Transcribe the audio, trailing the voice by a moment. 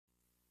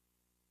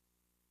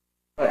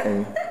that.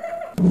 And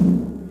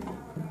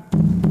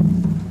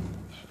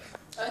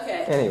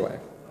okay. Anyway,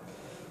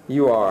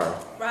 you are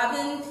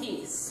Robin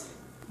Peace.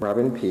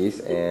 Robin Peace,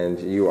 and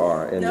you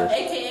are in No, this.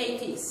 AKA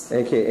Peace.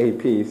 AKA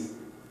Peace.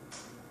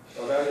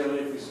 Well, now you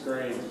leafy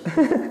screens.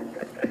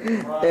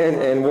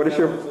 And what is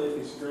your?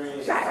 Leafy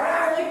screens. Shut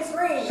up! Leafy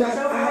screens. Show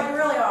them what you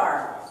really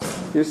are.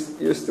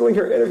 You're stealing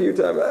her interview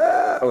time.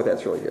 Ah! Oh,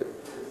 that's really good.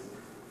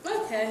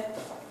 Okay.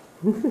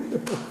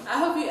 I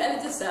hope you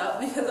edit this out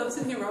because I'm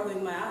sitting here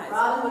rubbing my eyes.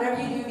 Robin,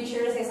 whatever you do, be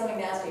sure to say something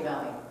nasty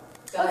about me.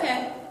 Go Okay.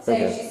 ahead. Say,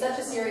 Okay. she's such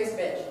a serious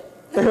bitch.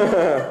 Go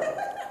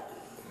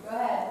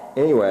ahead.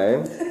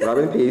 Anyway,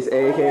 Robin Peace,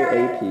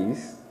 AKA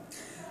Peace.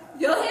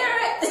 You'll hear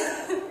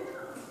it.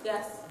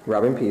 Yes.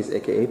 Robin Peace,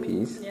 AKA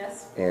Peace.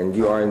 Yes. And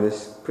you are in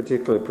this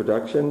particular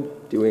production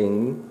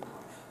doing.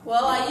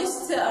 Well, I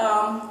used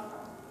to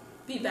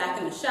be back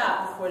in the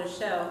shop before the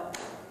show,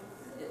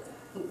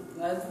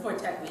 before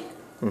Tech Week,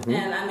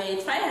 and I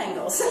made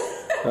triangles,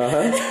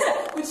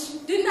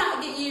 which did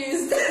not get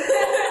used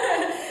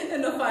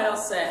in the final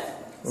set.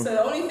 So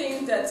the only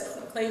thing that's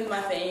claimed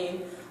my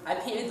fame, I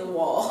painted the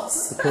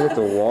walls. You painted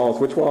the walls.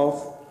 Which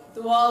walls?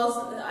 The walls,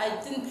 I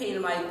didn't paint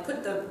them, I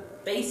put the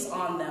base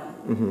on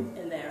them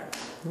in there.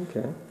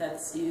 Okay.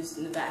 That's used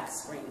in the back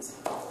screens.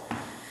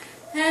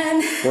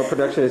 And What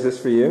production is this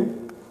for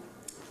you?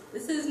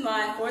 this is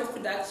my 4th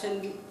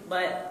production,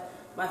 but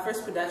my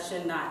first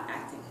production not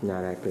acting.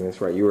 Not acting.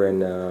 That's right. You were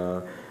in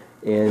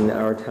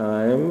Our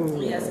Time.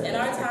 Yes, In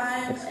Our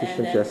Time,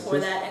 Execution and of then before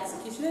Justice. that,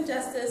 Execution of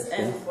Justice,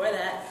 and before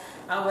that,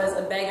 I was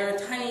a beggar,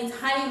 tiny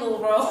little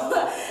role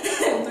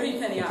in Three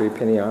Penny Opera. Three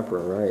Penny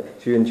Opera, right.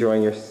 So you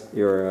enjoying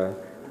your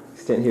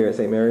stint here at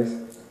St. Mary's?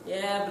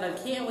 Yeah, but I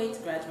can't wait to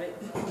graduate.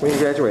 When are you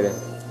graduating?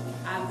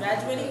 I'm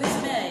graduating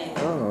this May.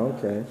 Oh,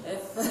 okay.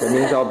 If That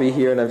means I'll be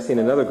here and I've seen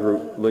another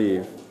group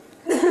leave.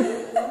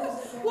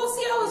 well,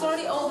 see, I was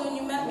already old when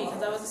you met me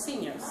because I was a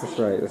senior. That's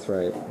right, that's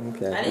right.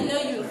 Okay. I didn't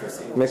know you in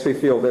person. That makes me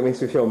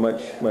feel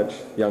much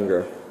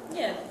younger.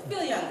 Yeah,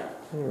 feel younger.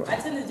 I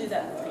tend to do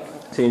that with people.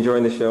 So you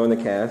enjoying the show and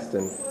the cast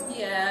and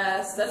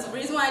Yes, that's the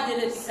reason why I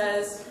did it,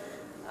 because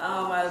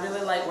I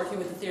really like working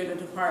with the theater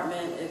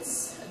department.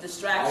 It's a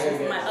distraction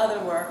from my other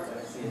work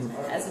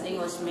as an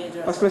English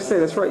major. I was going to say,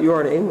 that's right, you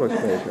are an English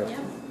major. Yeah,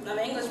 I'm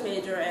an English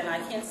major, and I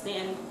can't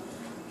stand,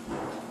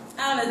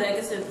 I don't know, I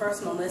guess in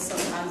personalness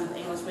sometimes with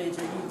English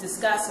major, you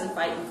discuss and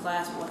fight in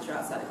class once you're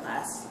outside of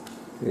class.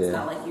 Yeah. It's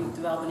not like you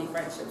develop any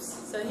friendships.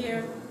 So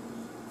here,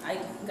 I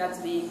got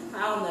to be,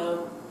 I don't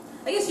know,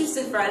 I guess you're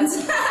still friends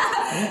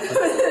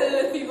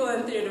with people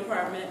in the theater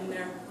department, and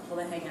they're cool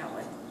to hang out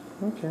with.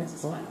 Okay.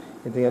 It's Well, fun.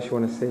 anything else you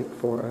want to say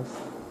for us?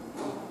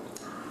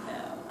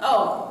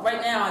 Oh,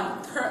 right now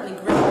I'm currently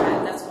grill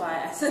rat. That's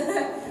why I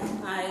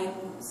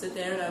sit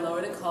there and I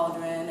lower the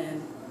cauldron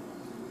and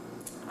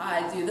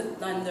I do the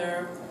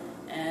thunder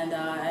and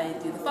I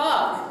do the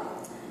fog.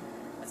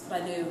 That's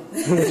what I do.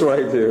 That's what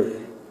I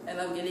do. And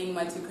I'm getting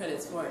my 2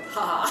 credits for it.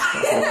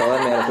 Ha! That's all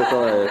that matters. That's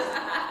all that is.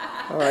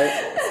 All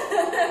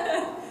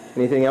right.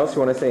 Anything else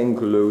you want to say in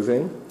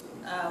closing?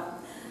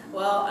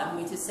 Well, I'm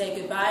going to say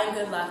goodbye and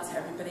good luck to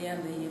everybody on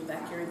the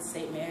back here in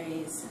St.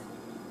 Mary's.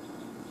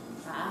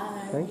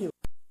 Bye. Thank you.